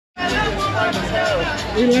We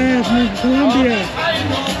last in Colombia,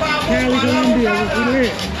 Cali, Colombia. We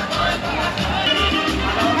lit.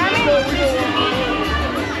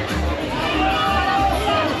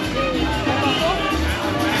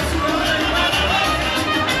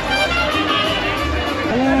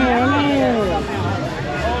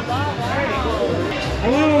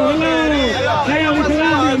 Hello. Cali,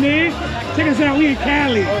 Colombia, man. Check us out. We in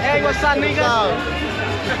Cali. Hey, what's up, niggas?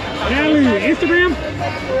 Cali, Instagram?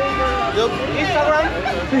 Instagram,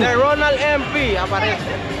 de Ronald MP,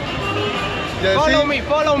 aparece.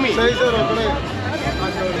 Follow me. 603.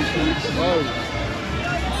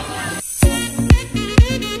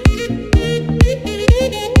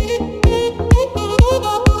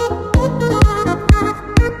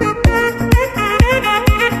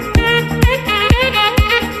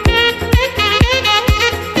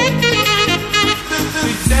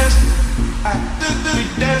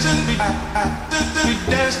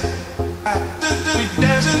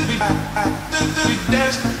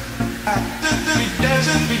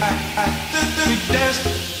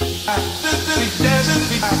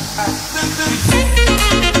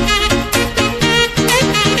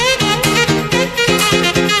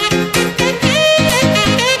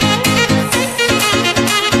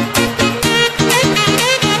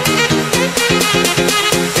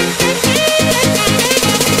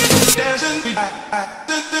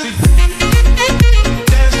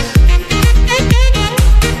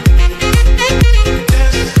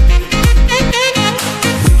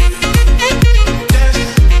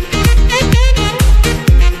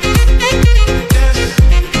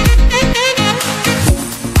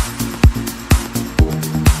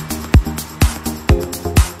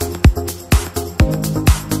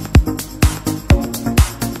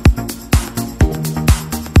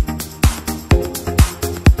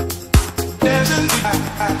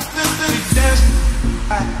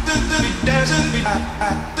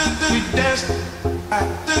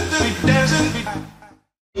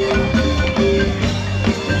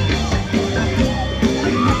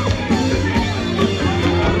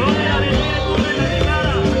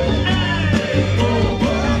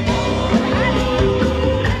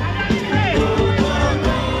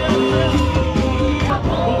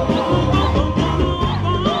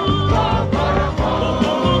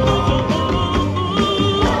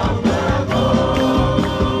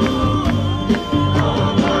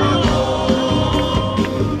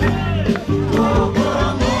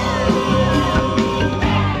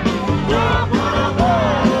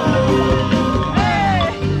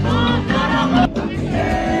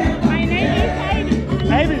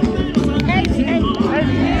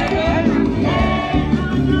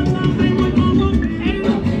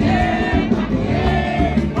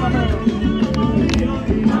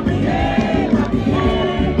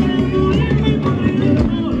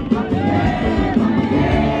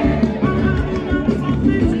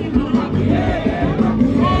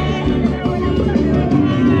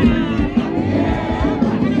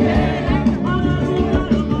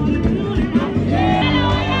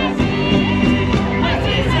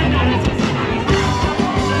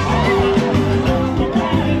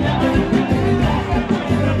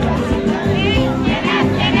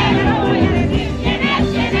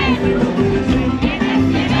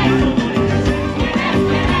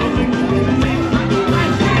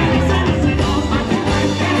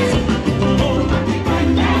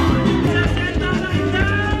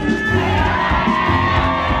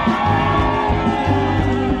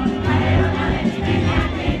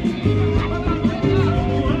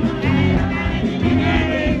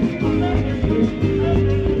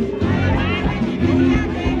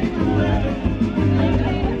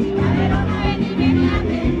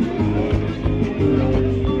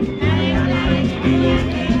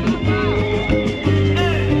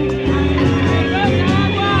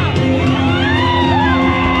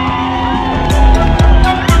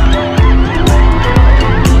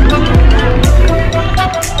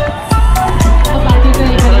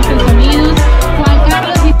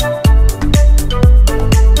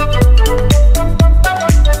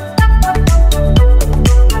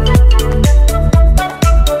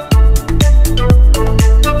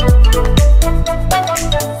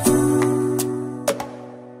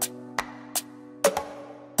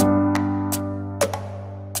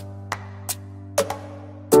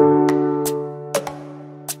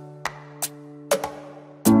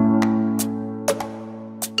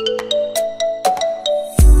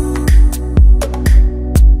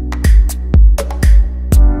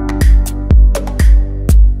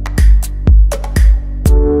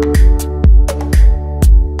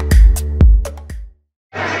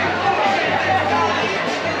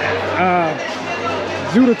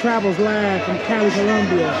 Travels live from Cali,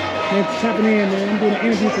 Colombia. Man, tapping in, man. I'm doing an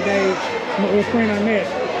interview today with my old friend I met.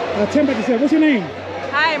 Tell me about yourself. What's your name?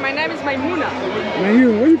 Hi, my name is Maimouna.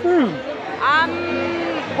 Maimouna, where you from? I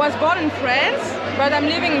was born in France, but I'm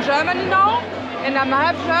living in Germany now, and I'm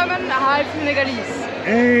half German, half Senegalese.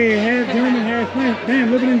 Hey, half German, half French. Damn,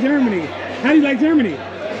 living in Germany. How do you like Germany?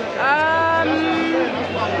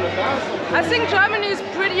 I think Germany is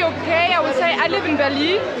pretty okay. I would say I live in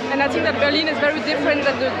Berlin, and I think that Berlin is very different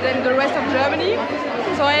than the rest of Germany.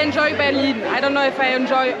 So I enjoy Berlin. I don't know if I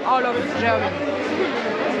enjoy all of Germany.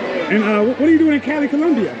 And what are you doing in Cali,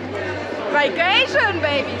 Colombia? Vacation,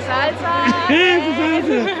 baby, salsa.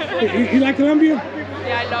 Salsa. You like Colombia?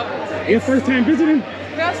 Yeah, I love it. Your first time visiting?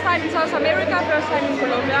 First time in South America, first time in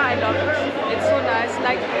Colombia. I love it. It's so nice.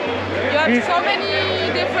 Like, you have so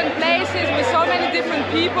many different places with so many different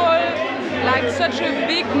people. Like, such a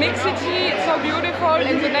big mixed city. It's so beautiful,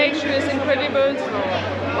 and the nature is incredible. So,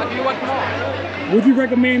 what do you want more? Would you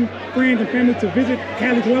recommend friends and family to visit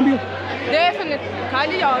Cali, Colombia? Definitely.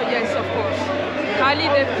 Cali, oh yes, of course. Cali,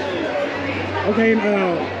 definitely. Okay, and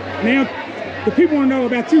now the people want to know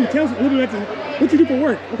about you. Tell us a little bit about what you do for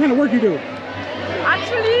work. What kind of work you do?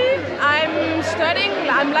 Actually, I'm studying.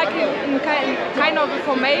 I'm like in kind of a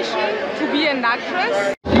formation to be an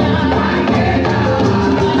actress.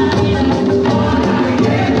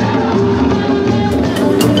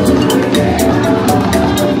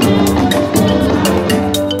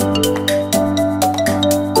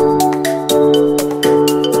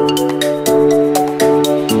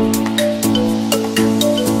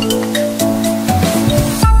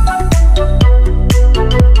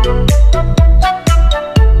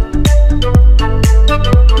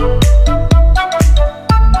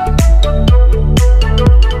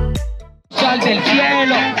 Del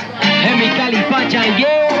cielo, en mi Cali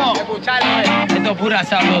pachanguero. Esto es pura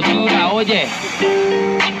sabrosura, oye.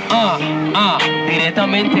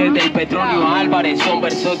 Directamente desde el Petronio Álvarez, son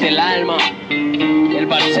versos del alma. El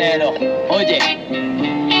parcero, oye.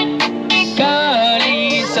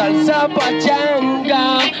 Cali, salsa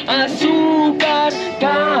pachanga, azúcar,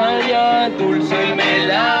 caña, dulce y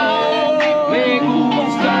melao. Me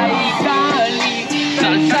gusta y Cali,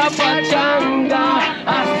 salsa pachanga,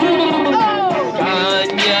 azúcar,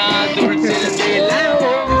 caña, dulce y melao.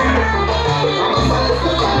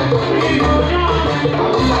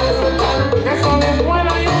 Eso me puede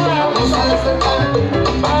ayudar.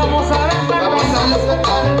 Vamos a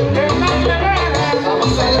despertar. Que nadie deje.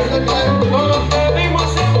 Todos pedimos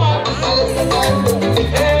igual.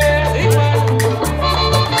 Igual.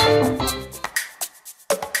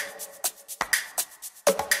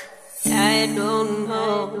 I don't know.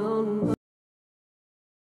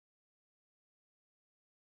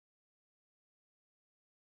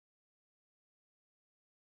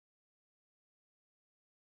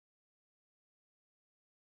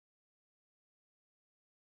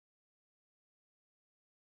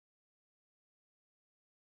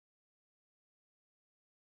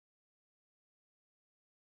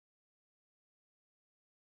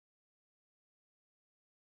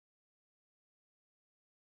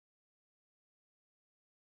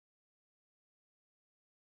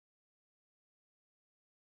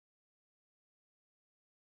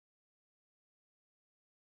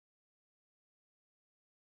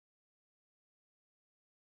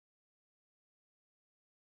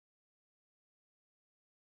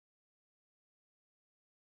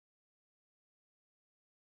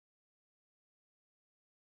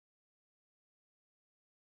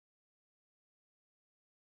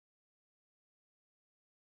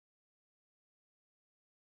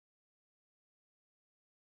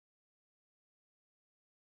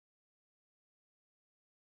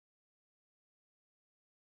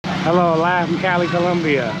 Hello, live from Cali,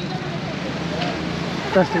 Colombia.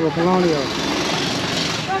 Festival Colonial.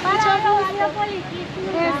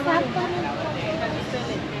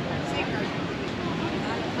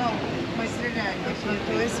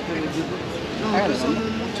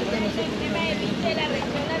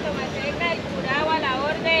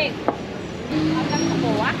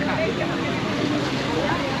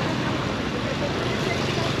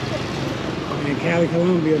 In Cali,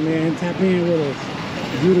 Colombia, man, tap in with us.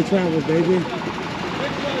 Judah Travels, baby.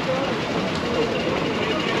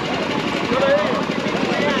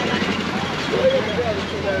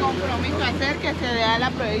 Compromiso hacer que se vea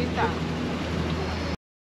la pruebita.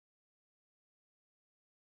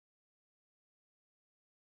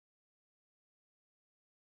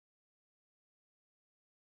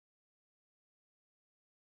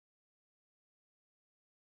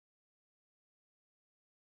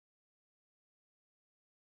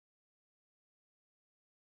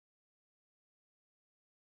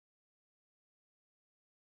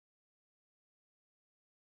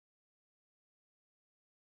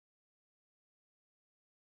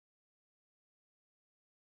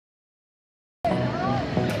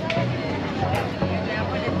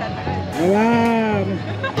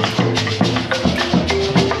 Hola.